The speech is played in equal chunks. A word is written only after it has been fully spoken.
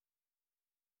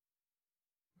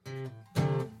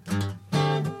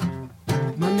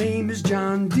My name is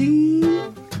John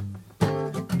Dean,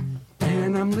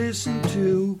 and I'm listening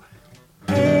to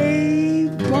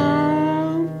A-Bomb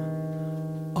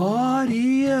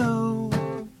Audio.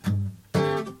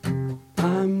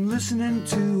 I'm listening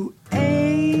to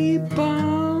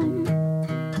A-Bomb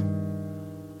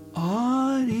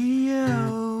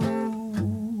Audio.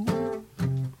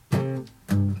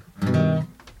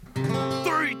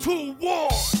 3, 2, 1.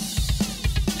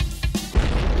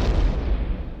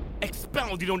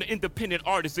 Expounding on the independent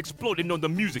artists exploding on the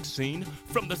music scene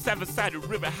from the seven-sided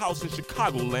river house in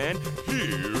Chicagoland.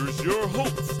 Here's your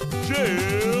host,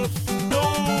 Jeff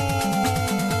Nogan.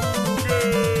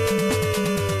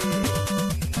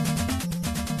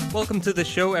 Welcome to the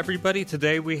show, everybody.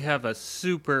 Today we have a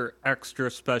super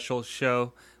extra special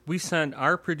show. We sent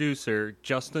our producer,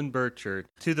 Justin Burchard,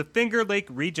 to the Finger Lake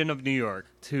region of New York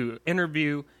to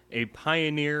interview a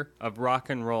pioneer of rock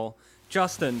and roll.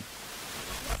 Justin,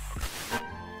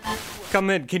 come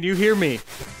in. Can you hear me?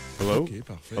 Hello?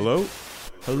 Hello?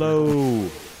 Hello?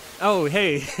 Oh,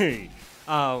 hey.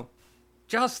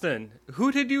 Justin,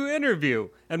 who did you interview?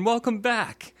 And welcome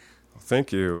back.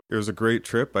 Thank you. It was a great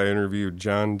trip. I interviewed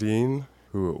John Dean,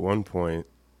 who at one point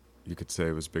you could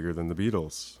say was bigger than the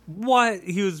Beatles. What?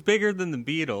 He was bigger than the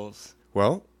Beatles?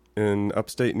 Well, in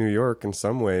upstate New York, in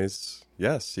some ways,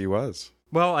 yes, he was.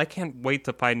 Well, I can't wait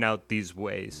to find out these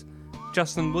ways.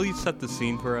 Justin, will you set the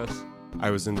scene for us?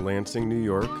 I was in Lansing, New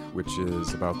York, which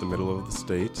is about the middle of the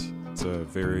state. It's a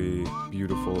very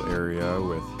beautiful area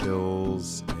with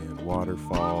hills and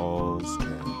waterfalls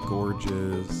and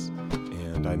gorges.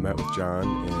 And I met with John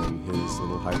in his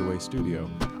little hideaway studio.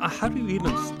 How do you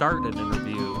even start an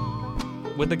interview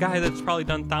with a guy that's probably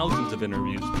done thousands of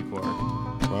interviews before?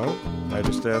 Well, I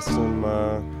just asked him,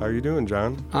 how are you doing,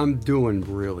 John? I'm doing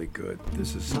really good.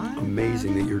 This is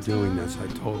amazing that you're doing this. I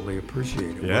totally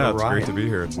appreciate it. Yeah, it's great to be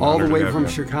here. It's an all honor the to way have from you.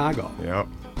 Chicago. Yep.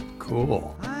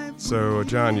 Cool. So,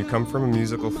 John, you come from a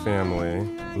musical family.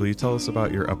 Will you tell us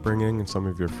about your upbringing and some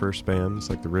of your first bands,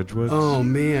 like the Ridgewoods? Oh,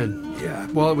 man. Yeah.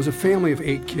 Well, it was a family of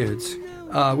 8 kids.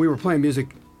 We were playing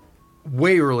music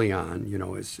way early on, you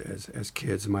know, as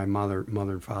kids. My mother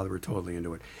and father were totally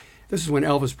into it. This is when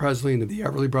Elvis Presley and the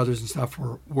Everly Brothers and stuff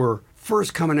were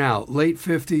first coming out, late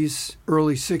 50s,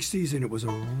 early 60s, and it was a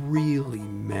really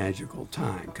magical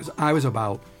time because I was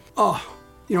about,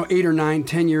 8 or 9,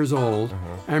 10 years old. And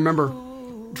I remember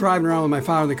driving around with my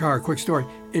father in the car, quick story,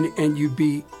 and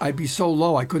I'd be so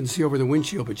low I couldn't see over the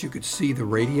windshield, but you could see the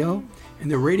radio,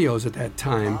 and the radios at that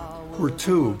time were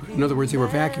tube. In other words, they were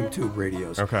vacuum tube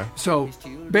radios. Okay. So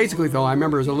basically, though, I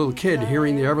remember as a little kid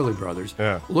hearing the Everly Brothers,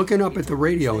 looking up at the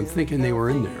radio and thinking they were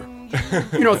in there.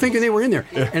 Thinking they were in there.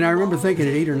 Yeah. And I remember thinking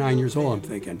at 8 or 9 years old, I'm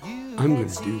thinking, I'm going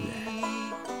to do that.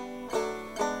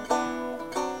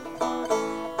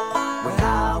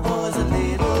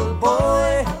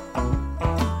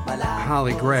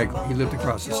 Holly Gregg, he lived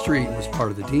across the street and was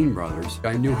part of the Dean Brothers.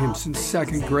 I knew him since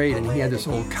 2nd grade, and he had this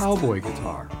old cowboy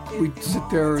guitar. We'd sit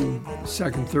there in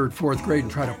 2nd, 3rd, 4th grade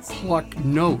and try to pluck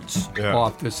notes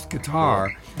off this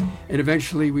guitar. And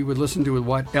eventually we would listen to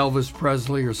what Elvis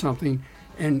Presley or something,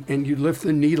 and you'd lift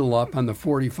the needle up on the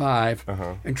 45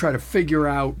 and try to figure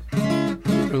out,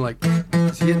 like,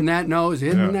 is he hitting that note? Is he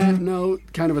hitting that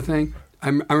note? Kind of a thing.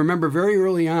 I remember very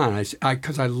early on,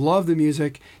 because I love the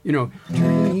music,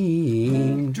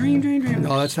 dream, dream, dream, dream,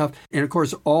 all that stuff. And of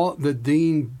course, all the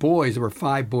Dean boys, there were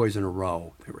 5 boys in a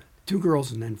row. There were 2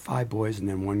 girls and then 5 boys and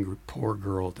then one poor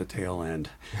girl at the tail end.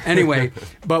 Anyway,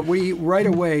 but right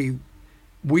away,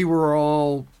 we were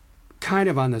all kind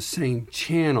of on the same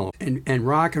channel. And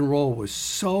rock and roll was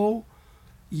so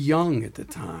young at the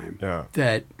time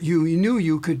that you knew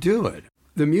you could do it.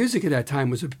 The music at that time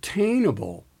was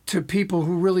obtainable to people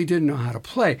who really didn't know how to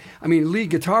play. I mean,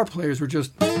 lead guitar players were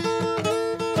just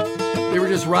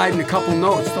riding a couple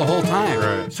notes the whole time.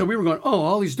 Right. So we were going,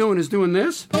 all he's doing is doing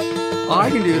this? Oh, I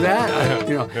can do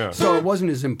that. So it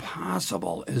wasn't as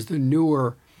impossible as the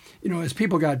newer, as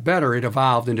people got better, it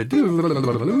evolved into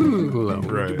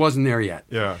It wasn't there yet.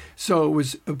 Yeah. So it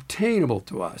was obtainable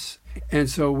to us. And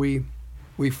so we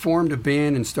formed a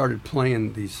band and started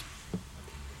playing these.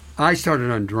 I started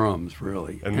on drums,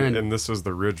 really. And this was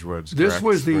the Ridgewoods, This correct?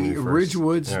 was the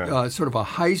Ridgewoods, sort of a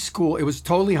high school. It was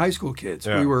totally high school kids.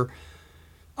 Yeah.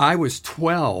 I was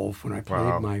 12 when I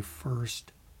played my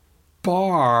first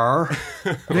bar.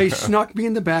 They snuck me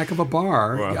in the back of a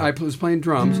bar. Wow. I was playing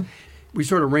drums. We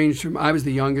sort of ranged from, I was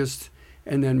the youngest,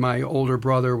 and then my older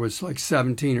brother was like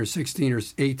 17 or 16 or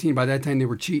 18. By that time, they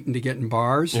were cheating to get in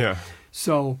bars. Yeah.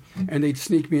 So, and they'd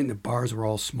sneak me in. The bars were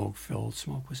all smoke-filled.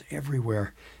 Smoke was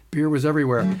everywhere. Beer was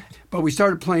everywhere. But we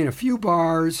started playing a few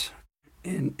bars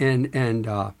and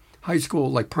high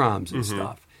school, like proms and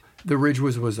stuff. The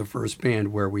Ridgewood was the first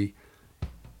band where we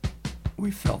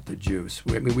felt the juice.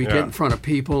 We get in front of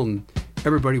people and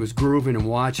everybody was grooving and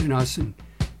watching us, and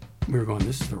we were going,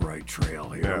 this is the right trail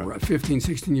here. Yeah. We're 15,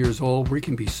 16 years old. We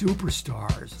can be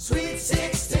superstars. Sweet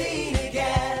 16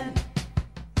 again.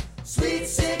 Sweet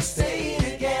 16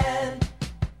 again.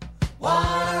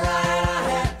 Wanna ride a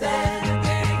hat then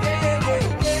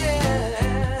again.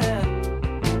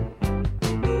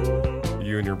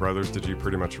 You and your brothers, did you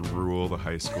pretty much rule the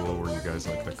high school? Were you guys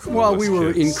like the coolest Well, we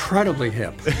were kids? incredibly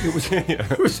hip. It was,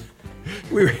 it was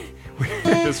we were,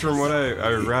 Because from what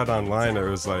I read online, it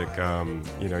was like,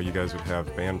 you guys would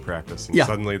have band practice, and Yeah.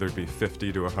 suddenly there'd be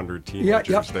 50 to 100 yeah,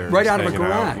 teenagers there. right just out of a hanging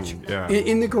out garage. and- yeah.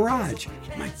 In the garage.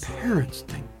 My parents,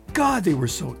 thank God they were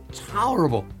so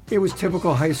tolerable. It was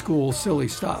typical high school silly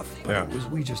stuff. But Yeah.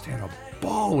 we just had a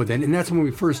ball with it. And that's when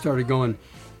we first started going,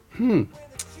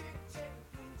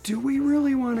 do we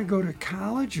really want to go to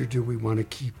college or do we want to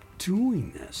keep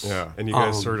doing this? Yeah, and you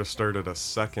guys sort of started a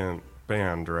second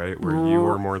band, right? Where you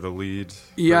were more the lead person,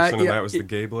 Yeah, and yeah, that was the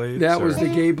Gay Blades? That was or-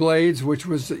 the Gay Blades, which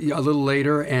was a little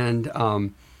later. And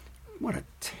what a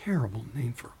terrible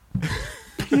name for a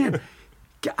band.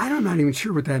 I'm not even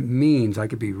sure what that means. I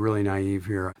could be really naive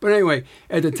here. But anyway,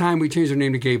 at the time, we changed our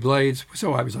name to Gay Blades.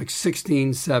 So I was like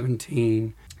 16,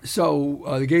 17. So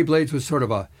the Gay Blades was sort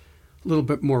of a little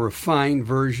bit more refined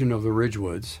version of the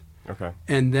Ridgewoods. Okay.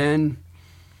 And then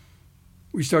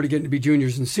we started getting to be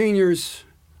juniors and seniors.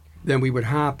 Then we would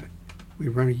we'd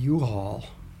run a U-Haul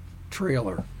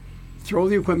trailer, throw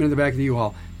the equipment in the back of the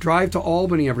U-Haul, drive to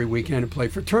Albany every weekend and play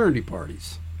fraternity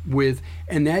parties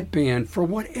and that band, for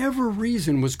whatever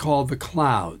reason, was called The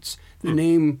Clouds. The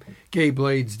name Gay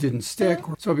Blades didn't stick,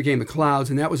 so it became The Clouds,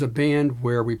 and that was a band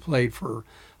where we played for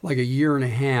like a year and a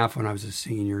half when I was a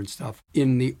senior and stuff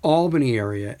in the Albany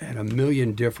area at a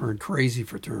million different crazy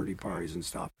fraternity parties and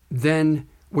stuff. Then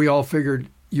we all figured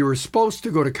you were supposed to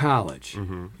go to college,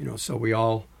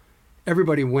 so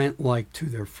everybody went like to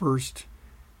their first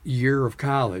year of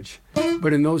college.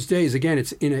 But in those days, again,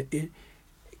 it's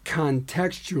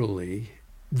contextually,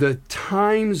 the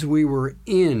times we were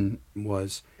in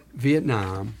was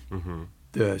Vietnam.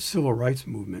 The civil rights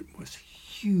movement was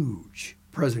huge.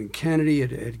 President Kennedy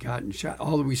had gotten shot.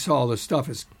 All that we saw, the stuff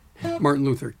is Martin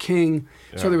Luther King.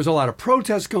 So there was a lot of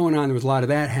protests going on. There was a lot of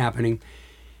that happening.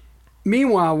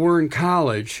 Meanwhile, we're in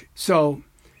college. So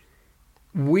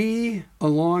we,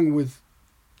 along with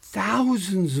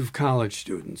thousands of college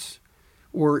students,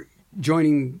 were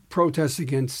joining protests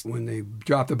against when they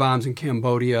dropped the bombs in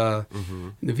Cambodia,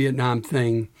 and the Vietnam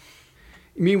thing.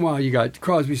 Meanwhile, you got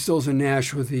Crosby, Stills, and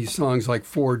Nash with these songs like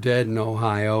 "4 Dead" in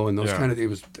Ohio, and those kind of.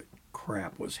 The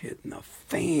crap was hitting the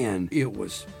fan. It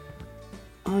was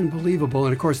unbelievable,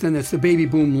 and of course, then that's the baby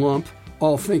boom lump,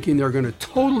 all thinking they're going to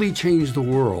totally change the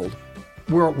world.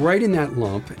 We're right in that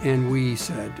lump, and we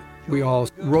all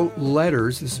wrote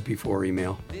letters. This is before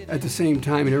email. At the same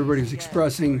time, and everybody was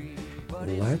expressing,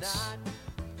 let's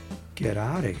get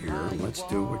out of here. Let's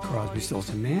do what Crosby, Stills,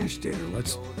 and Nash did.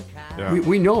 Or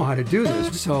we know how to do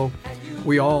this. So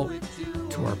we all,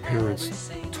 to our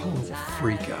parents' total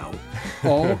freak out,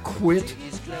 all quit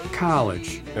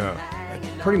college at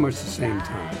pretty much the same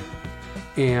time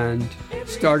and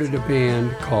started a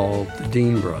band called the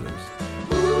Dean Brothers.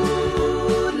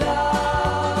 Who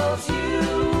loves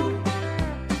you?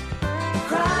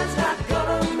 Crime's not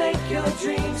gonna make your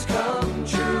dreams come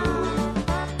true.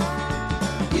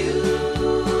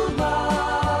 You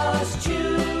must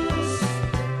choose.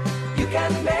 You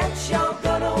can bet you're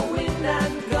gonna win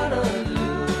and gonna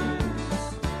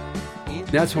lose.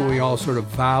 That's when we all sort of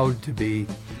vowed to be,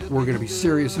 we're going to be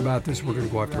serious about this. We're going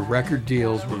to go after record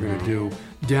deals. We're going to do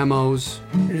demos.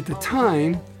 And at the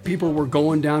time, people were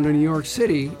going down to New York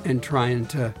City and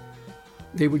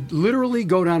they would literally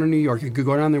go down to New York. You could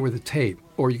go down there with a tape,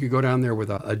 or you could go down there with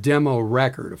a demo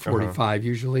record, a 45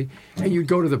 usually, and you'd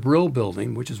go to the Brill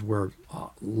Building, which is where a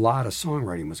lot of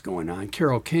songwriting was going on.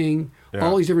 Carole King,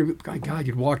 all these different, God,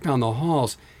 you'd walk down the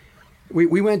halls.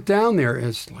 We went down there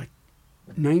as like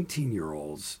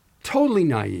 19-year-olds, totally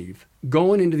naive,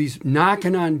 going into these,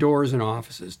 knocking on doors and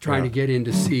offices, trying to get in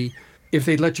to see if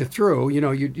they'd let you through.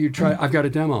 You try, I've got a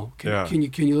demo. Can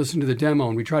you listen to the demo?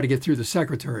 And we try to get through the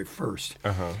secretary first.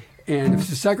 And if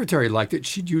the secretary liked it,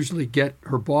 she'd usually get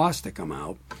her boss to come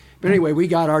out. But anyway, we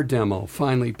got our demo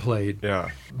finally played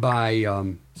by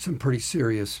some pretty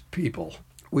serious people.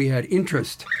 We had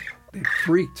interest. They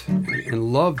freaked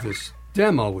and loved this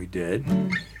demo we did,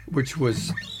 which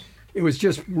was, it was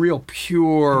just real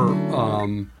pure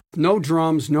No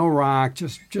drums, no rock,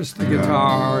 just the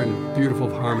guitar and beautiful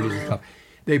harmonies and stuff.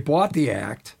 They bought the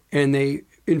act, and they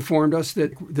informed us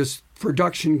that this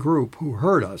production group who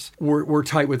heard us were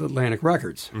tight with Atlantic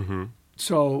Records. Mm-hmm.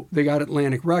 So they got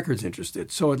Atlantic Records interested.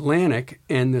 So Atlantic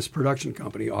and this production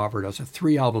company offered us a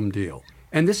 3-album deal.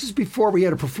 And this is before we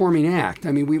had a performing act.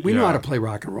 I mean, we knew how to play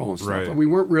rock and roll and stuff, Right. but we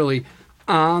weren't really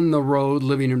on the road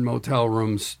living in motel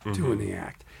rooms doing the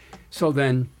act. So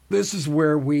then this is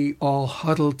where we all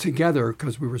huddled together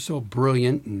because we were so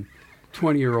brilliant and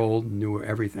 20-year-old knew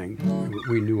everything.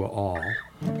 We knew it all.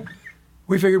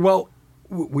 We figured, well,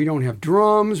 we don't have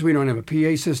drums, we don't have a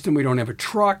PA system, we don't have a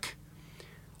truck.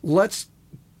 Let's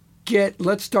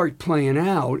start playing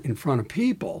out in front of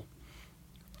people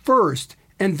first,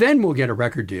 and then we'll get a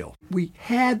record deal. We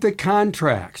had the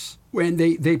contracts when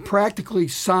they practically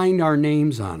signed our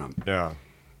names on them. Yeah.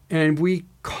 And we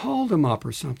called them up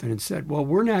or something and said, well,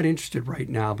 we're not interested right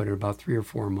now, but in about 3 or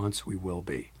 4 months we will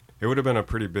be. It would have been a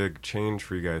pretty big change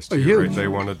for you guys too, Huge. right? They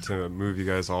wanted to move you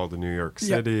guys all to New York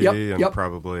City Yep.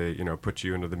 probably, put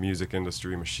you into the music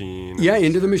industry machine. Yeah, and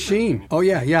into the stuff. machine. Oh,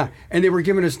 yeah. And they were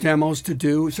giving us demos to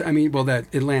do. So, I mean, well,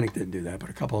 that Atlantic didn't do that, but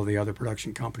a couple of the other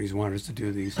production companies wanted us to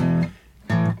do these.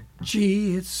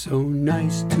 Gee, it's so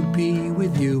nice to be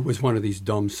with you was one of these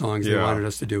dumb songs they Yeah. wanted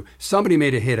us to do. Somebody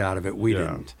made a hit out of it. We Yeah.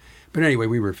 didn't. But anyway,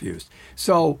 we refused.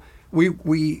 So we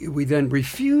then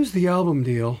refused the album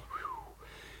deal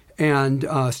and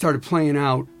started playing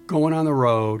out, going on the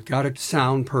road, got a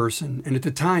sound person. And at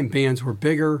the time, bands were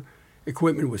bigger,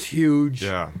 equipment was huge,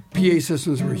 Yeah. PA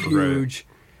systems were huge,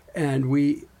 and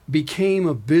we became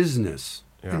a business.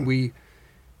 Yeah. And we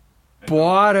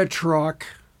bought a truck,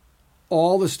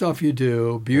 all the stuff you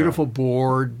do, beautiful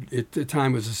board. At the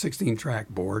time, it was a 16-track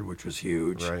board, which was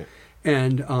huge. Right.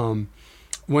 And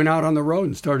went out on the road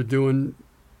and started doing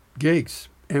gigs.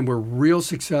 And were real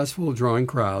successful drawing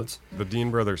crowds. The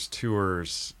Dean Brothers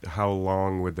tours, how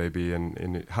long would they be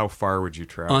and how far would you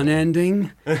travel?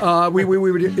 Unending. We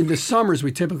would, in the summers,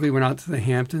 we typically went out to the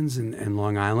Hamptons and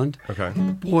Long Island. Okay.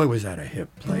 Boy, was that a hip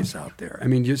place out there. I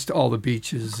mean, just all the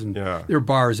beaches and Yeah. there were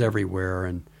bars everywhere.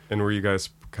 And And were you guys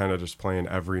kind of just playing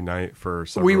every night for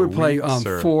several we would play weeks,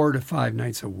 or- 4 to 5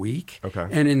 nights a week. Okay.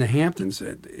 And in the Hamptons,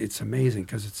 it's amazing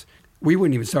because we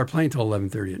wouldn't even start playing till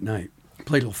 11:30 at night.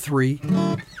 Played till 3,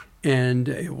 and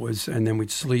then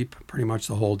we'd sleep pretty much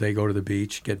the whole day. Go to the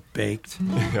beach, get baked,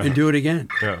 and do it again.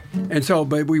 Yeah. And so,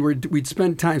 but we'd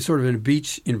spend time sort of in a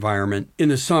beach environment in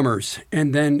the summers,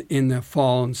 and then in the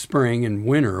fall and spring and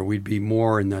winter, we'd be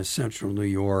more in the central New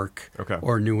York Okay.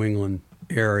 or New England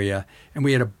area, and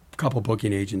we had a couple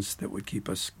booking agents that would keep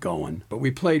us going. But we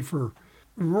played for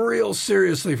real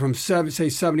seriously from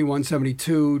 71,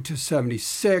 72 to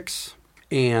 76,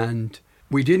 and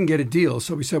we didn't get a deal,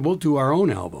 so we said, we'll do our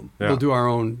own album. Yeah. We'll do our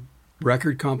own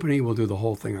record company. We'll do the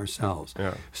whole thing ourselves.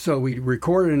 Yeah. So we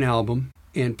recorded an album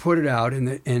and put it out,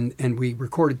 and we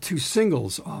recorded 2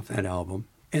 singles off that album.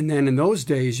 And then in those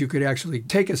days, you could actually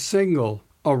take a single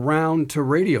around to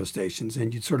radio stations,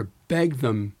 and you'd sort of beg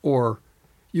them, or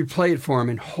you'd play it for them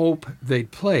and hope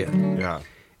they'd play it. Yeah.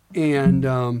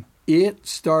 And it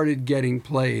started getting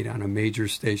played on a major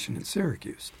station in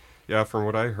Syracuse. Yeah, from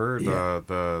what I heard, Yeah.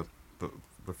 the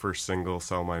first single,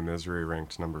 "Sell My Misery,"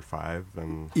 ranked number 5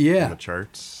 in the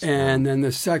charts. And then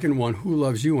the second one, "Who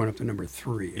Loves You," went up to number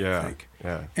 3, I think.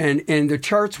 Yeah. And the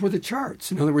charts were the charts.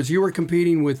 In other words, you were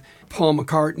competing with Paul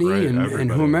McCartney Right, and everybody.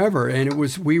 whomever, and it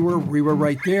was we were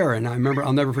right there. And I remember,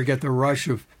 I'll never forget the rush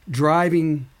of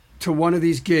driving to one of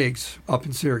these gigs up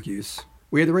in Syracuse.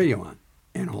 We had the radio on,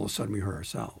 and all of a sudden we heard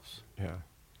ourselves, Yeah.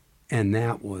 and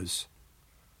that was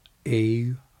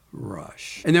a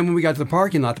rush. And then when we got to the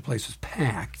parking lot, the place was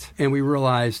packed, and we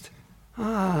realized,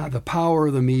 the power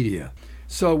of the media.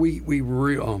 So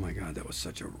oh my God, that was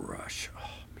such a rush. Oh,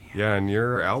 man. Yeah, and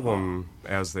your album,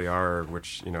 As They Are,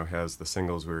 which, has the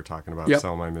singles we were talking about, Yep.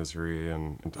 "Sell My Misery"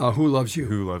 and Who Loves You?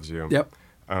 "Who Loves You." Yep,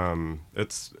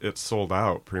 It's sold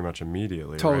out pretty much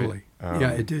immediately, totally. right? Yeah,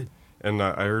 it did. And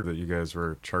I heard that you guys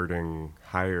were charting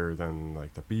higher than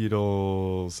like the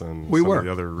Beatles and We some were of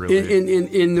the other really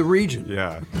in the region.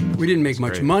 Yeah, We didn't make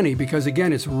much great. money because,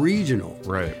 again, it's regional.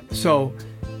 right. So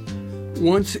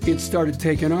once it started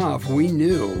taking off, we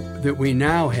knew that we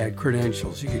now had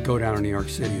credentials. You could go down to New York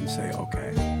City and say,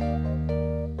 okay.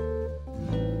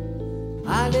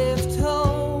 I left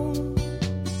home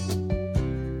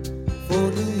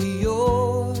for New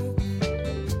York.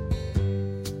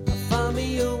 I found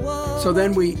me a woman. So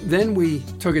then we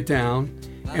took it down,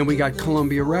 and we got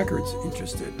Columbia Records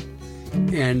interested.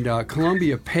 And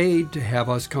Columbia paid to have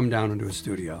us come down into a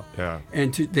studio. Yeah.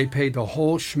 And they paid the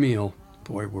whole schmeal.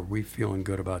 Boy, were we feeling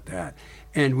good about that.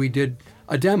 And we did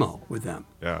a demo with them.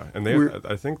 Yeah, and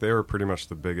I think they were pretty much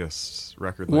the biggest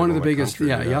record label One of the in biggest,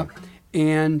 country, yeah.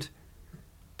 And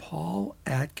Paul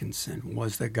Atkinson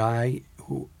was the guy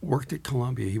who worked at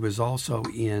Columbia. He was also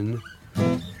in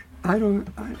I don't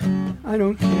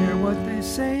care what they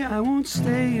say. I won't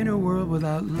stay in a world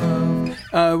without love.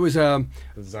 It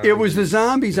was the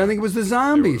Zombies. I think it was the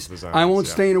Zombies. I won't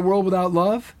stay in a world without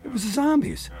love. It was the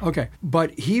Zombies. Okay,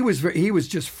 but he was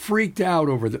just freaked out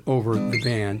over the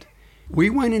band. We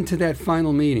went into that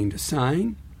final meeting to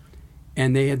sign,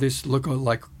 and they had this look of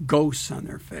like ghosts on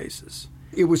their faces.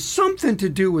 It was something to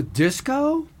do with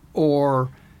disco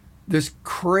or this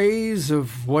craze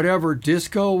of whatever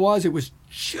disco was. It was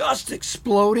just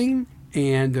exploding,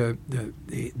 and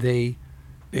they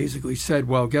basically said,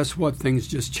 well, guess what? Things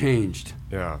just changed.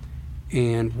 Yeah.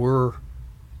 And we're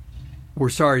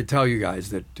sorry to tell you guys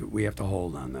that we have to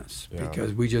hold on this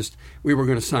because we were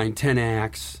going to sign 10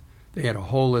 acts. They had a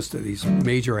whole list of these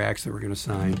major acts that were going to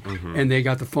sign, and they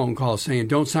got the phone call saying,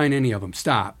 don't sign any of them.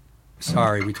 Stop.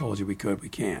 Sorry, we told you we could. We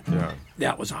can't. Yeah.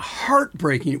 That was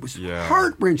heartbreaking. It was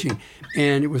heart-wrenching.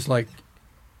 And it was like,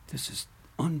 this is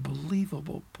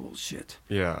unbelievable bullshit.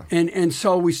 Yeah. And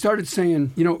so we started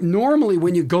saying, normally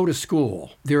when you go to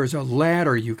school, there's a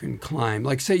ladder you can climb.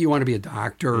 Like, say you want to be a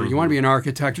doctor or you want to be an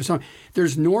architect or something.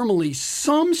 There's normally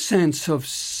some sense of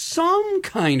some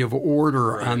kind of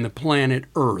order on the planet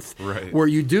Earth where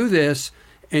you do this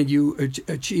and you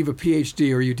achieve a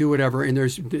PhD or you do whatever, and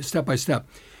there's step by step.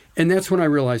 And that's when I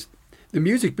realized the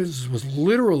music business was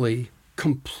literally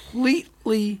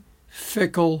completely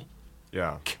fickle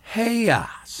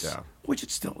chaos, which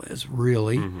it still is,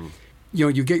 really.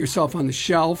 You get yourself on the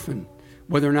shelf, and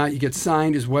whether or not you get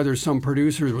signed is whether some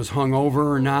producer was hungover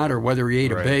or not, or whether he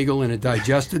ate a bagel and it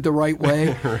digested the right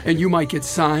way, and you might get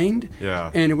signed.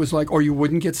 Yeah. And it was like, or you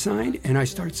wouldn't get signed. And I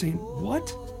started saying,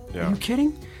 what? Yeah. Are you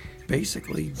kidding?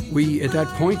 Basically, at that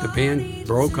point, the band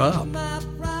broke up.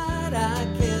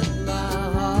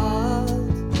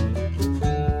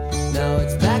 Now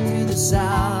it's back to the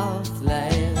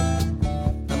Southland.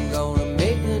 I'm gonna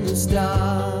make a new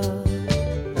start.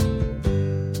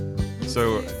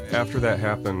 So after that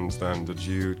happened, then did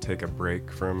you take a break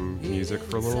from music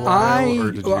for a little while?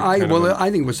 I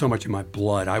think it was so much in my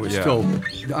blood. I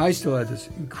still had this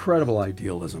incredible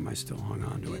idealism. I still hung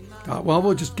on to it.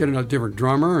 We'll just get a different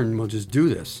drummer and we'll just do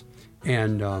this.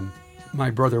 And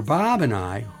my brother Bob and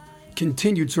I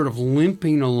continued sort of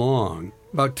limping along.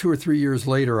 About 2 or 3 years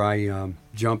later, I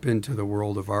jump into the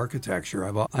world of architecture.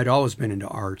 I'd always been into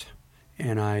art,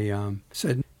 and I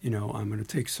said, I'm going to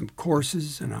take some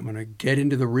courses, and I'm going to get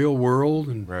into the real world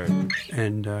and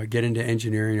get into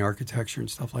engineering, architecture,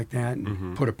 and stuff like that,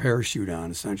 and put a parachute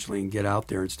on essentially, and get out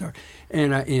there and start.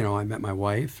 And I met my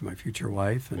wife, my future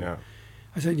wife, and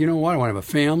I said, you know what? I want to have a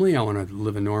family. I want to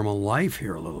live a normal life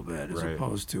here a little bit, as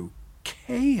opposed to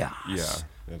chaos. Yeah.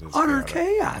 It is utter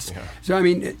chaos. Yeah. So, I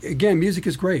mean, again, music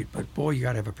is great, but boy, you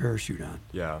got to have a parachute on.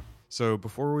 Yeah. So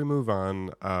before we move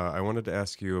on, I wanted to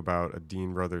ask you about a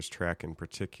Dean Brothers track in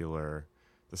particular,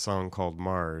 the song called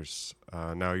Mars.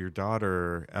 Now, your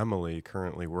daughter, Emily,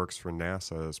 currently works for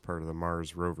NASA as part of the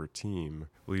Mars rover team.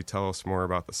 Will you tell us more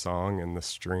about the song and this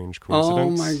strange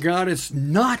coincidence? Oh, my God, it's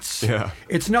nuts. Yeah.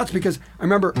 It's nuts because I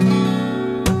remember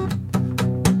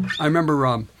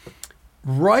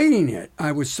writing it.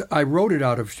 I wrote it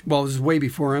out of, this was way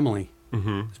before Emily. It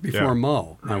was before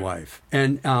Mo, my wife.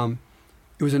 And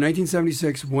it was in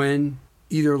 1976 when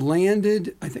either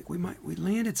landed, I think we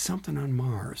landed something on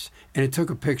Mars, and it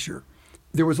took a picture.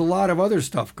 There was a lot of other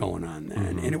stuff going on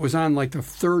then, and it was on like the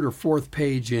third or fourth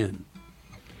page in.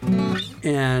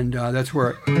 And that's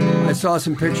where I saw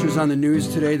some pictures on the news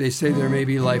today. They say there may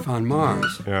be life on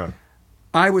Mars. Yeah.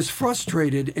 I was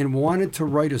frustrated and wanted to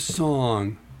write a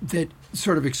song that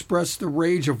sort of expressed the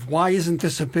rage of why isn't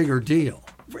this a bigger deal?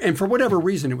 And for whatever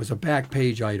reason, it was a back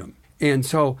page item. And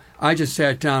so I just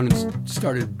sat down and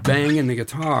started banging the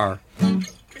guitar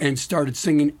and started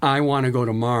singing, I Want to Go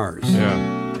to Mars.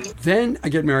 Yeah. Then I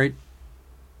get married,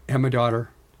 have my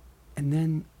daughter, and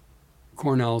then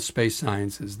Cornell Space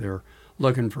Sciences, they're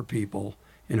looking for people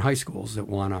in high schools that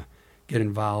want to get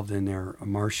involved in their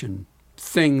Martian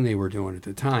thing they were doing at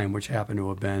the time, which happened to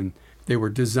have been they were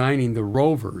designing the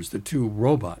rovers, the 2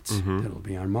 robots that'll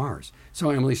be on Mars.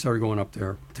 So Emily started going up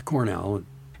there to Cornell,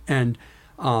 and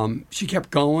she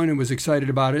kept going and was excited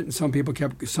about it. And some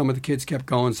of the kids kept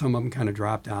going. Some of them kind of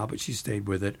dropped out, but she stayed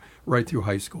with it right through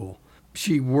high school.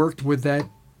 She worked with that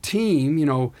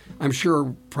team. I'm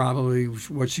sure probably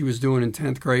what she was doing in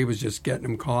 10th grade was just getting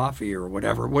them coffee or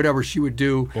whatever she would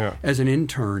do as an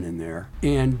intern in there.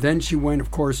 And then she went,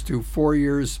 of course, to 4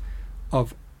 years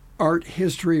of art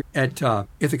history at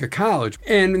Ithaca College.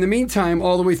 And in the meantime,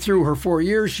 all the way through her 4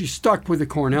 years, she stuck with the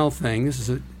Cornell thing. This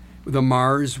is the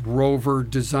Mars rover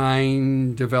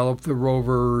design, developed the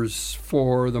rovers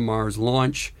for the Mars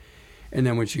launch. And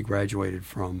then when she graduated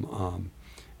from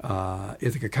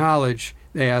Ithaca College,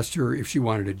 they asked her if she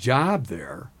wanted a job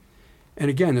there. And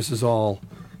again, this is all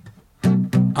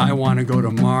I want to go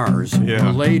to Mars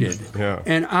related. Yeah.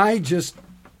 And I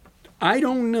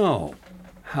don't know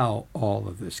how all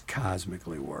of this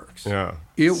cosmically works. Yeah.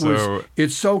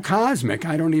 It's so cosmic.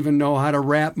 I don't even know how to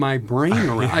wrap my brain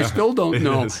around. I still don't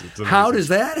know how does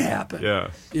that happen.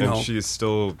 Yeah. And she's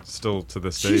still to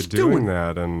this day She's doing doing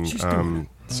that. And She's doing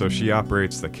so she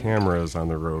operates the cameras on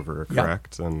the rover,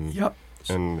 correct? And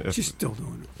And she's still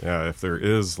doing it. Yeah, if there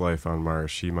is life on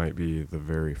Mars, she might be the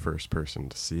very first person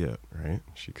to see it, right?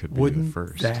 She could be Wouldn't the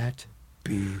first. that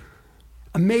be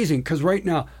amazing? Because right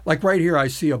now, like right here, I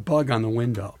see a bug on the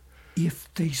window.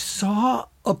 If they saw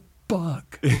a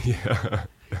bug,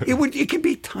 it could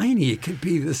be tiny. It could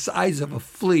be the size of a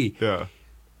flea. Yeah.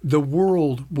 The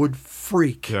world would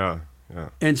freak. Yeah. Yeah.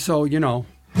 And so,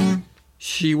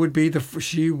 she would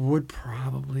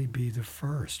probably be the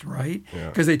first, right?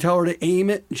 Because they tell her to aim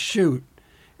it and shoot.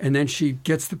 And then she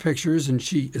gets the pictures and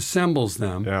she assembles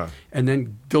them and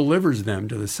then delivers them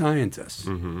to the scientists.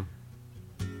 Mm-hmm.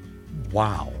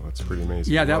 Wow. That's pretty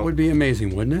amazing. Yeah, that would be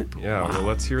amazing, wouldn't it? Yeah, well,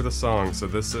 let's hear the song. So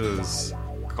this is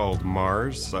called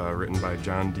Mars, written by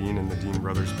John Dean and the Dean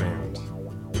Brothers Band.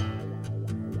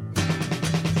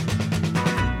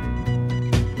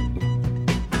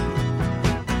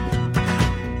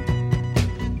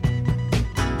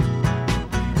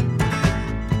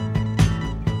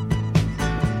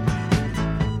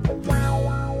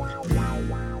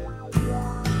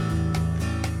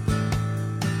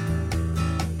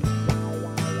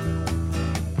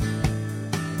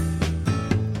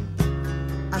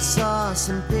 I saw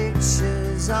some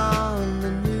pictures on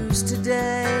the news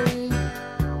today.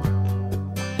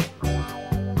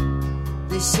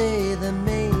 They say there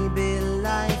may be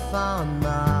life on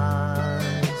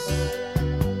Mars.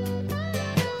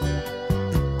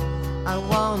 I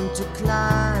want to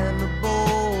climb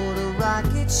aboard a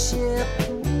rocket ship.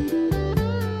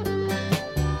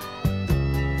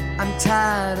 I'm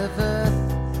tired of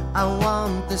Earth, I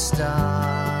want the stars.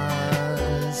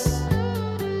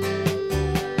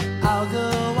 I'll go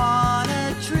on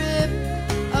a trip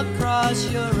across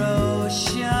your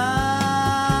oceans.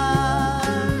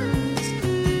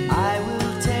 I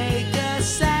will take a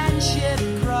sand ship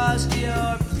across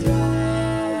your plains.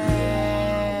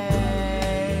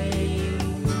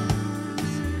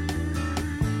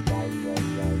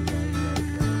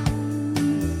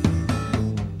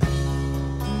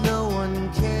 No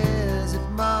one cares if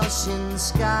Martian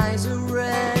skies are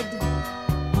red.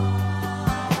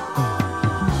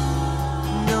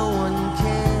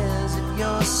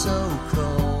 So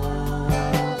cold.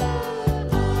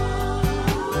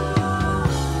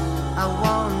 I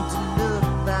want to look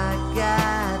back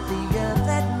at the earth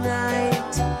at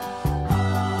night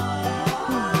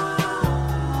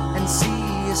and see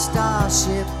a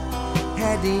starship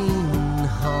heading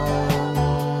home.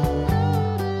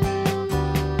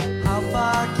 How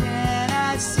far can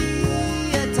I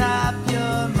see atop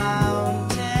your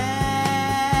mountains?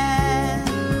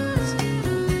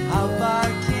 How far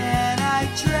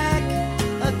trek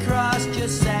across your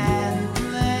sand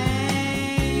plains?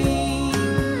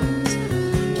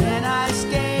 Can I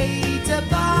skate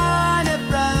upon a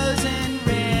frozen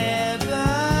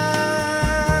river?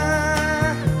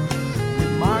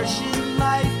 Will Martian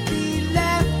life be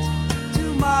left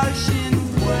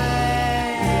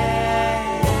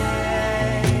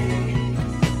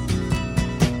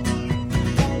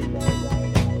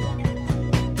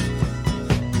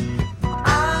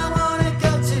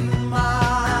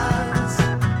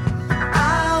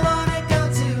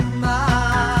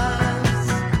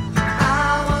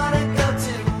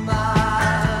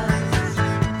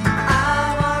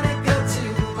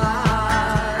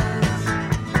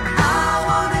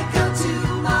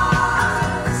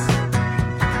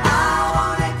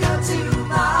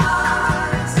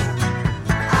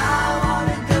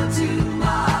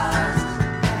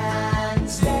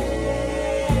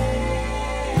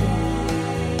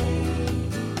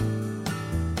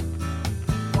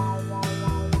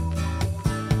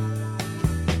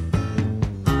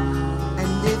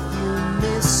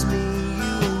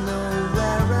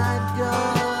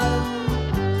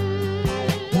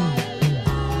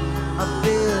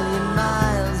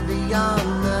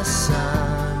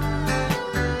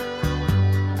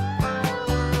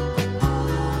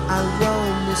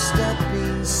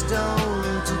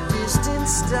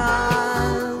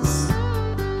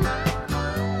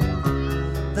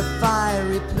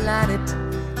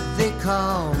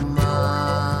call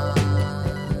Mars.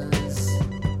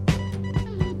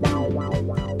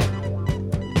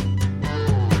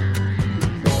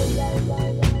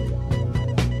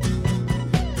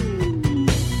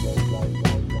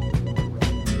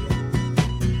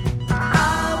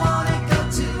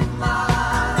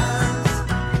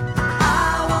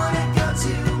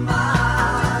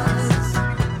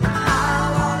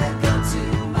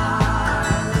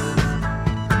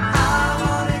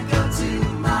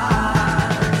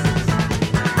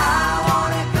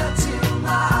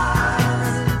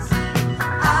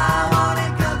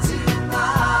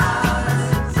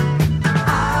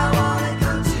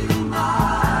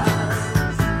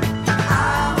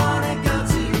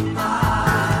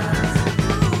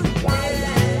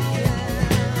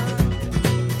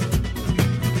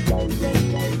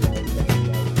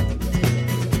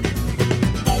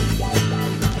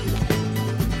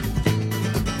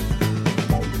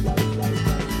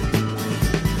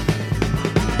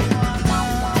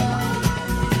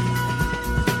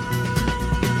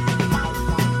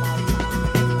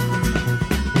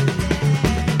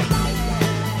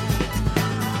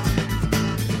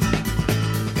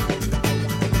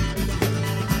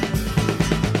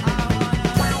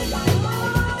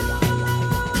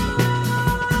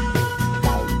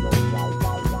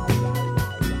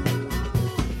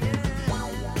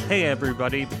 Hey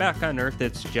everybody, back on Earth,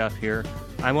 it's Jeff here.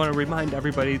 I want to remind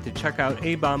everybody to check out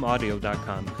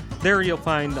abombaudio.com. There you'll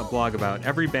find a blog about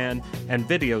every band and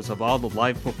videos of all the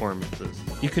live performances.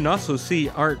 You can also see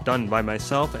art done by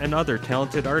myself and other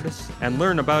talented artists and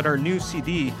learn about our new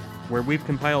CD where we've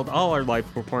compiled all our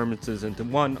live performances into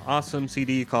one awesome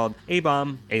CD called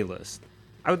A-Bomb A-List.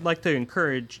 I would like to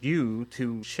encourage you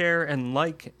to share and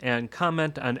like and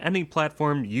comment on any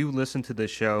platform you listen to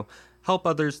this show. Help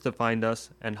others to find us,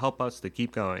 and help us to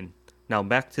keep going. Now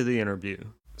back to the interview.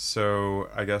 So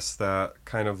I guess that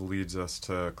kind of leads us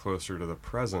to closer to the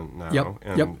present now.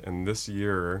 Yep. And this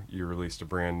year, you released a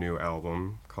brand new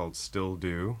album called Still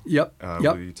Do. Yep.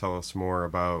 Will you tell us more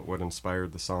about what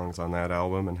inspired the songs on that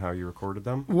album and how you recorded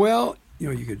them? Well,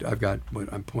 I've got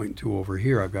what I'm pointing to over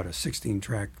here. I've got a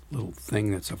 16-track little thing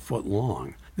that's a foot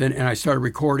long. And I started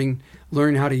recording,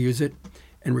 learning how to use it,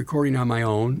 and recording on my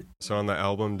own. So on the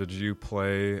album, did you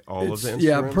play all of the instruments?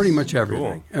 Yeah, pretty much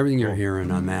everything. Cool. Everything you're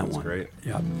hearing on that That's one. great.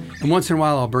 Yeah. And once in a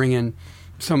while, I'll bring in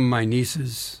some of my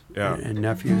nieces Yeah. and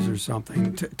nephews or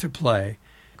something to play.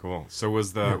 Cool. So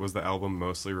was the album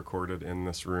mostly recorded in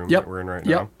this room Yep. that we're in right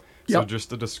Yep. now? So Yep.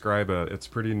 just to describe it, it's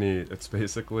pretty neat. It's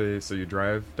basically, so you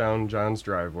drive down John's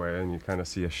driveway and you kind of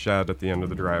see a shed at the end of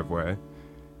the driveway.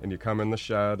 And you come in the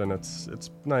shed, and it's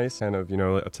nice, kind of,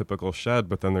 a typical shed,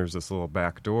 but then there's this little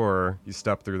back door. You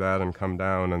step through that and come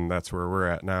down, and that's where we're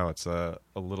at now. It's a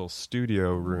little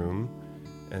studio room,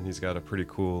 and he's got a pretty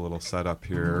cool little setup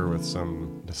here with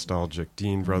some nostalgic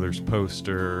Dean Brothers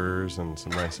posters and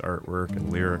some nice artwork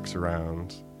and lyrics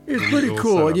around. It's Neat pretty little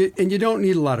cool, setup. and you don't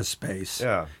need a lot of space.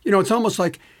 Yeah. It's almost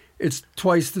like it's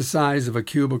twice the size of a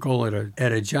cubicle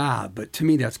at a job, but to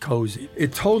me that's cozy.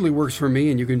 It totally works for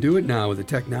me, and you can do it now with the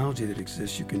technology that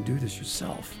exists. You can do this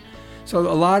yourself. So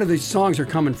a lot of these songs are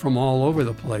coming from all over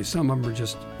the place. Some of them are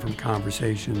just from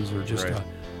conversations or just Right.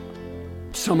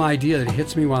 some idea that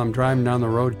hits me while I'm driving down the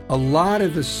road. A lot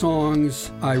of the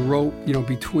songs I wrote,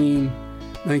 between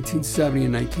 1970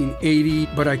 and 1980,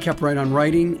 but I kept right on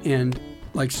writing, and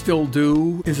like Still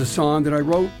Do is a song that I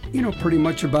wrote, pretty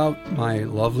much about my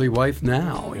lovely wife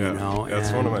now, Yeah. That's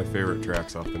and one of my favorite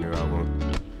tracks off the new album.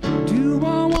 do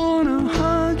I wanna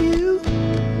hug you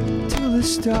till the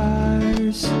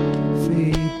stars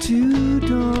fade to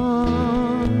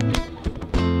dawn?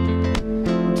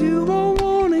 Do I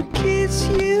wanna kiss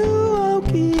you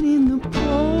walking in the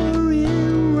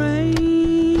pouring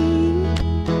rain?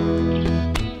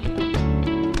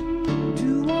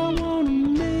 Do I wanna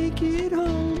make it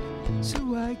home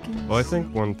so I can... Well, I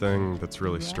think one thing that's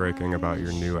really striking about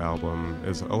your new album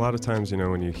is a lot of times,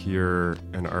 when you hear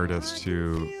an artist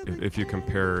who, if you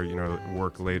compare,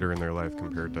 work later in their life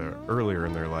compared to earlier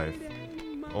in their life,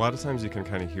 a lot of times you can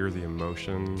kind of hear the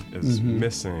emotion is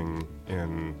missing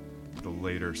in the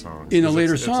later songs. In the 'Cause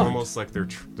later it's songs. almost like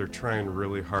they're trying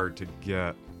really hard to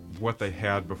get what they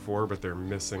had before, but they're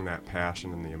missing that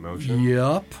passion and the emotion.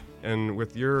 Yep. And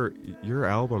with your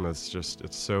album, it's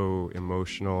so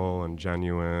emotional and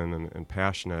genuine and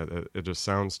passionate. It just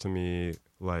sounds to me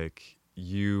like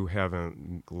you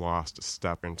haven't lost a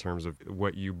step in terms of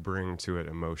what you bring to it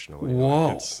emotionally.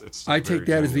 Whoa. It's I very take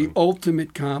that as the genuine.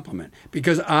 ultimate compliment,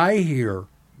 because I hear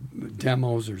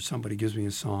demos or somebody gives me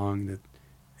a song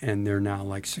and they're now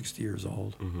like 60 years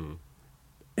old. Mhm.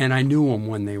 And I knew them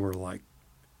when they were like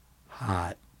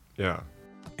hot. Yeah.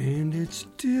 and it's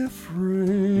different.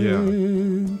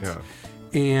 Yeah.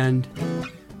 And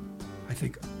I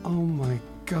think, oh my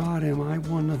God, am I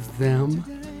one of them?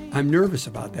 I'm nervous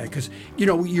about that because, you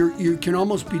know, you can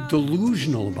almost be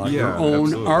delusional about your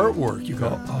own absolutely. artwork. You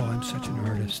go, oh, I'm such an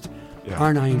artist. Yeah.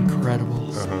 Aren't I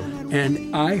incredible?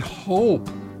 And I hope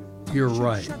you're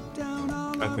right.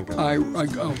 I think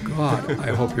oh God,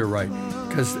 I hope you're right.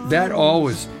 Because that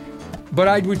always, but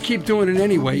I would keep doing it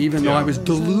anyway, even though I was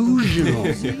delusional.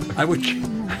 I would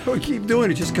keep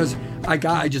doing it just because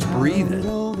I just breathe it.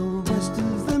 All the rest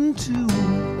of them too.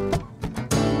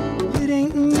 It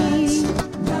ain't me.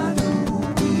 Not who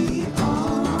we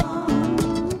are.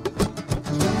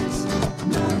 That's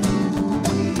not who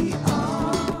we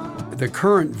are. The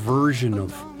current version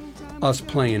of us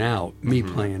playing out, me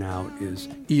playing out, is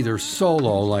either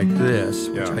solo like this,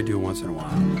 which I do once in a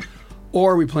while,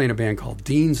 or we play in a band called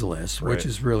Dean's List, which Right.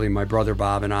 is really my brother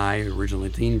Bob and I, originally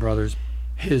Dean Brothers,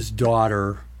 his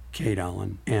daughter Kate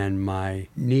Ellen, and my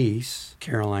niece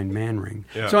Caroline Manring.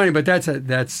 Yeah. So anyway, but that's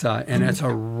a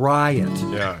riot.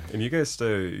 Yeah, and you guys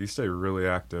stay really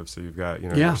active. So you've got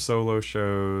Yeah. your solo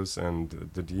shows and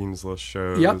the Dean's List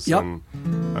shows. Yep.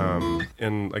 And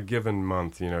in a given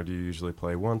month, do you usually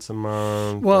play once a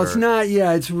month? Well, it's or- not.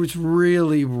 Yeah, it's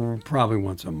really probably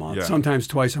once a month. Yeah. Sometimes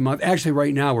twice a month. Actually,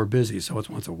 right now we're busy, so it's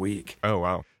once a week. Oh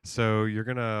wow! So you're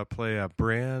gonna play a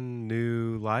brand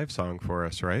new live song for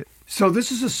us, right? So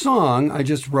this is a song I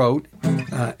just wrote.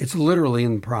 It's literally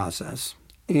in the process,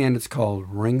 and it's called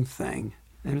Ring Thing.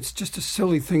 And it's just a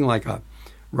silly thing like a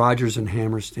Rodgers and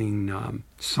Hammerstein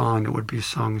song that would be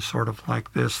sung sort of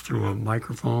like this through a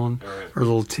microphone or a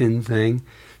little tin thing.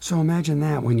 So imagine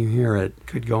that when you hear it.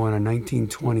 Could go in a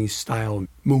 1920s style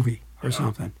movie or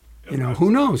something.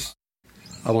 Who knows?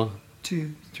 1,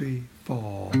 2, 3,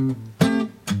 4.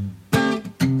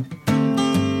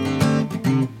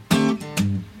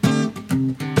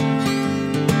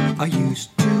 I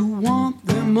used to want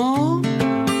them all,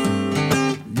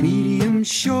 medium,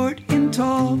 short, and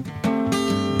tall,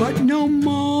 but no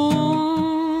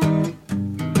more,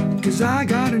 'cause I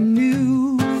got a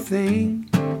new thing,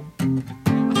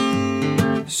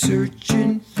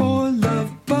 searching for love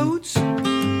boats,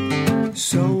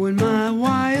 sowing my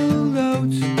wild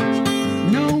oats,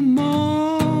 no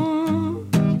more,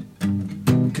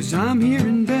 'cause I'm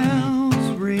hearing bells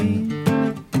ring.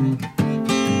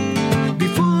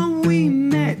 Before we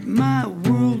met, my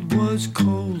world was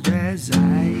cold as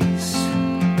ice.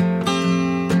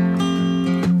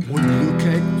 One look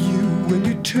at you when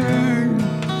you turn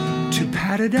to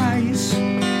paradise.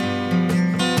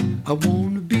 I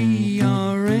want to be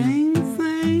your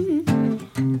anything.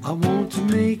 I want to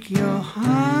make your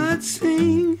heart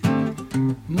sing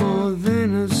more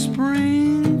than a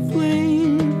spring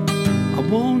fling. I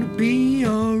want to be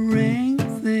your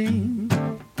anything.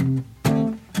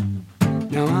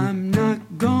 Now I'm not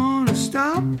gonna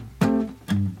stop,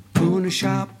 gonna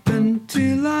shop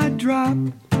until I drop,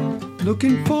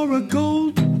 looking for a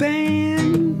gold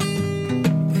band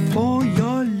for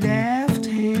your left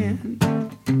hand.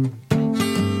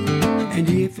 And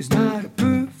if it's not a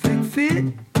perfect fit,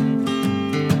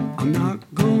 I'm not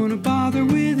gonna bother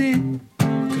with it,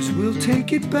 'cause we'll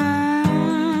take it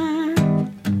back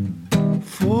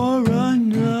for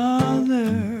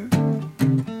another.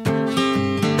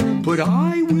 But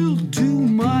I will do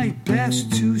my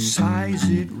best to size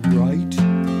it right.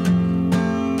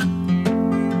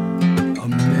 A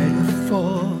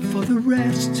metaphor for the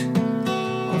rest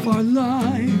of our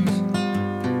lives.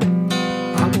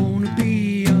 I want to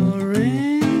be your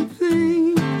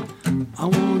anything. I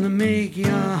want to make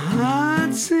your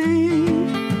heart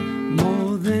sing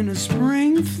more than a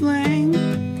spring fling.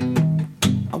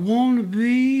 I want to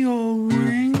be your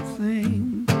ring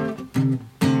thing.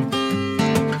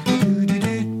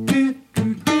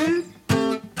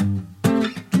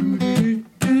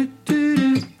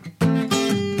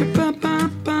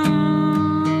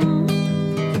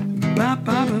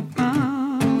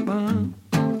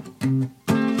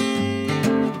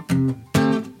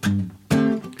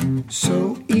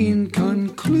 So in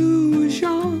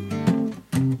conclusion,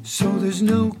 so there's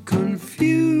no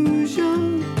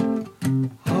confusion,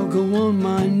 I'll go on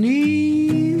my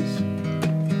knees.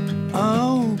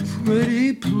 Oh,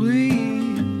 pretty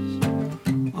please,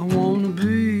 I wanna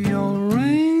be your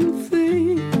ring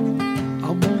thing.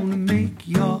 I wanna make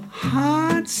your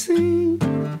heart sing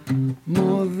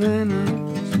more than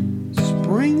a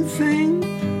spring thing.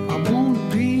 I wanna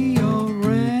be your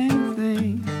ring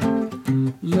thing.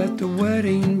 Let the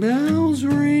wedding bells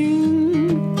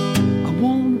ring. I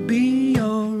wanna be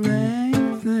your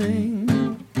everything.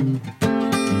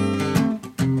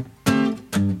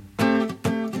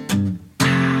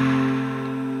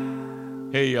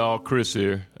 Chris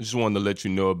here. I just wanted to let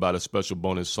you know about a special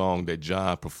bonus song that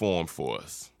John performed for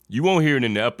us. You won't hear it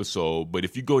in the episode, but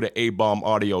if you go to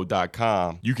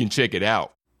abombaudio.com, you can check it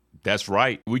out. That's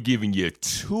right, we're giving you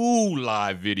 2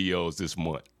 live videos this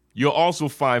month. You'll also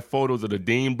find photos of the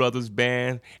Dean Brothers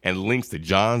Band and links to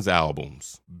John's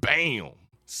albums. Bam!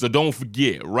 So don't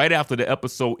forget, right after the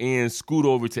episode ends, scoot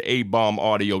over to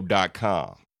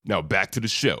abombaudio.com. Now back to the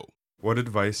show. What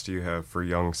advice do you have for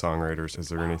young songwriters? Is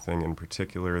there anything in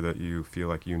particular that you feel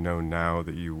like you know now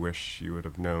that you wish you would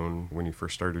have known when you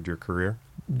first started your career?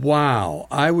 Wow.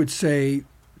 I would say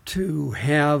to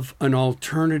have an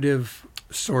alternative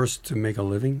source to make a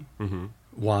living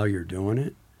while you're doing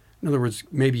it. In other words,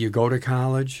 maybe you go to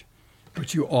college,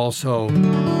 but you also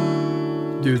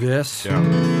do this.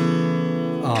 Yeah.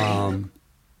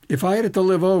 If I had it to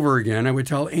live over again, I would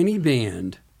tell any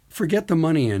band, forget the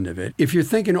money end of it. If you're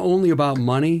thinking only about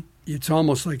money, it's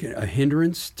almost like a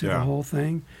hindrance to the whole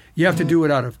thing. You have to do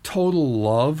it out of total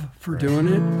love for doing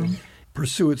it.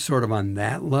 Pursue it sort of on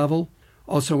that level.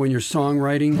 Also, when you're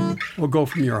songwriting, will go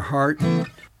from your heart,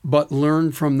 but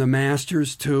learn from the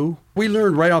masters too. We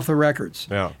learned right off the records.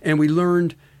 Yeah. And we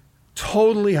learned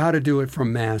totally how to do it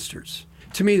from masters.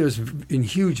 To me, there's a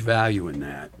huge value in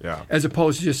that. Yeah. As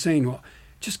opposed to just saying, well,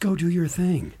 just go do your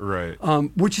thing. Right.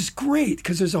 Which is great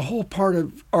because there's a whole part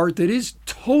of art that is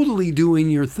totally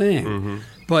doing your thing.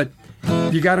 But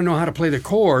you got to know how to play the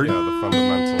chord. Yeah, the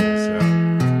fundamentals,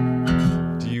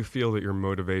 yeah. Do you feel that your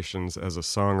motivations as a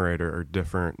songwriter are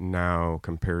different now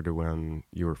compared to when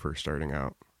you were first starting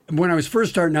out? When I was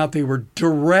first starting out, they were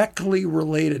directly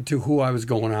related to who I was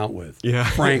going out with. Yeah.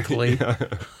 Frankly,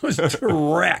 it was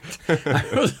direct. I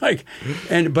was like,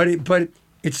 but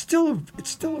it's still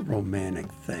a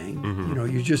romantic thing. You know,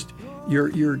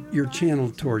 you're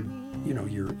channeled toward, you know,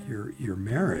 your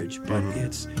marriage, but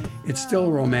it's still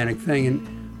a romantic thing,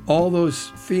 and all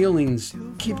those feelings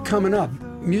keep coming up.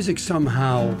 Music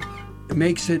somehow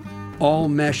makes it all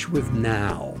mesh with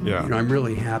now. Yeah. You know, I'm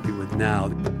really happy with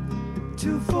now.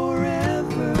 To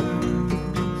forever,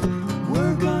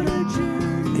 we're gonna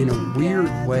journey. In a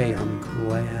weird way, I'm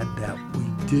glad that we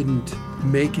didn't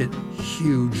make it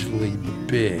hugely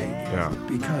big. Yeah.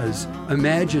 Because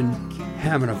imagine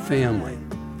having a family.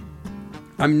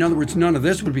 I mean, in other words, none of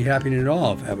this would be happening at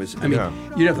all if I was. I mean,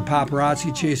 you'd have the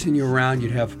paparazzi chasing you around.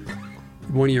 You'd have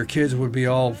one of your kids would be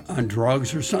all on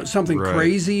drugs or something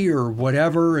crazy or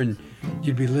whatever, and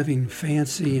you'd be living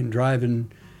fancy and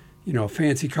driving, you know,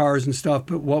 fancy cars and stuff,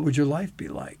 but what would your life be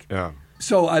like? Yeah.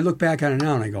 So I look back on it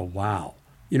now and I go, wow.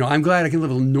 You know, I'm glad I can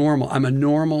live a normal, I'm a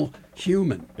normal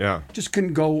human. Yeah. Just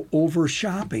couldn't go over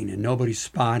shopping and nobody's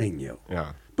spotting you.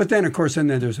 Yeah. But then, of course, then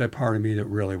there's that part of me that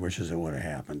really wishes it would have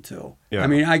happened too. Yeah. I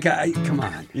mean, come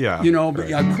on. Yeah. You know,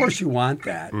 but of course you want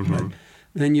that. But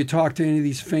then you talk to any of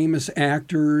these famous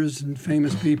actors and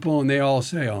famous people and they all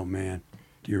say, oh man,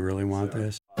 do you really want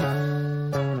this?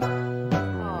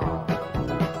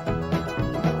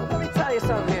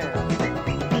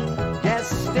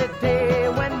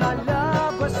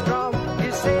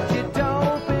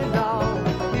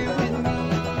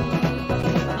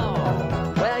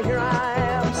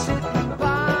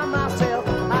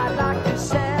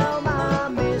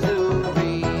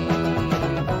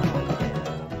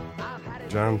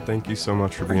 John, thank you so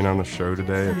much for being on the show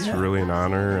today. It's really an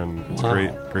honor, and it's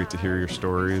great to hear your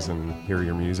stories and hear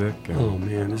your music. And oh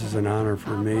man, this is an honor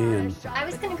for me. And I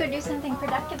was going to go do something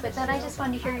productive, but then I just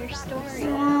wanted to hear your story.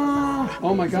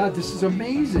 oh my God, this is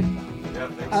amazing.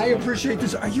 I appreciate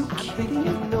this. Are you kidding me?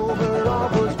 Over all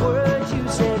those words you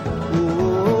said,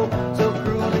 oh, so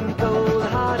cruel and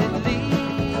cold-heartedly.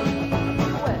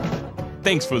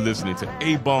 Thanks for listening to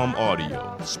A-Bomb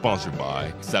Audio, sponsored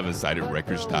by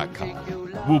 7sidedrecords.com.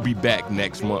 We'll be back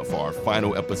next month for our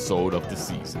final episode of the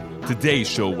season. Today's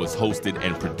show was hosted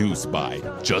and produced by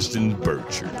Justin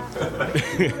Burchard.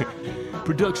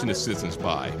 Production assistance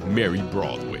by Mary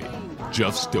Broadway,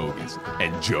 Jeff Stogas,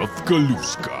 and Jeff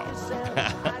Galuska.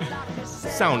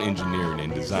 Sound engineering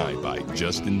and design by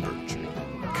Justin Burchard.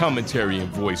 Commentary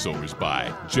and voiceovers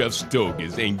by Jeff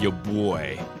Stogas and your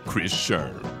boy, Chris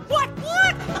Sherm. What?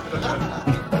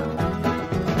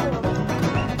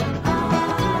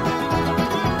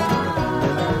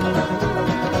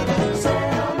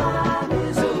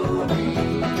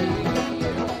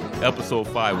 Episode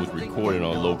 5 was recorded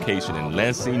on location in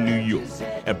Lansing, New York,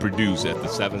 and produced at the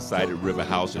Seven-Sided River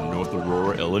House in North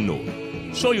Aurora,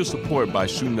 Illinois. Show your support by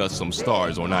shooting us some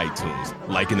stars on iTunes,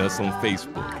 liking us on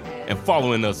Facebook, and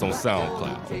following us on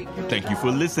SoundCloud. Thank you for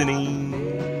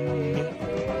listening.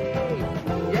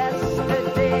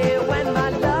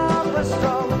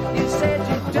 Strong, you said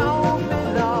you don't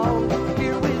belong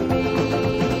here with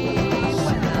me.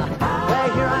 Well,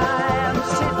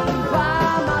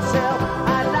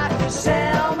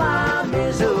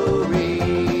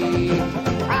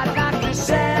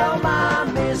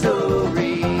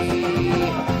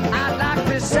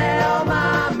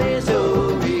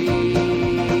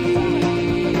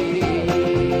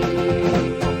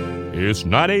 It's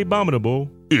not abominable.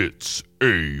 It's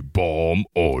A-Bomb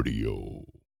Audio.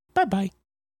 Bye-bye.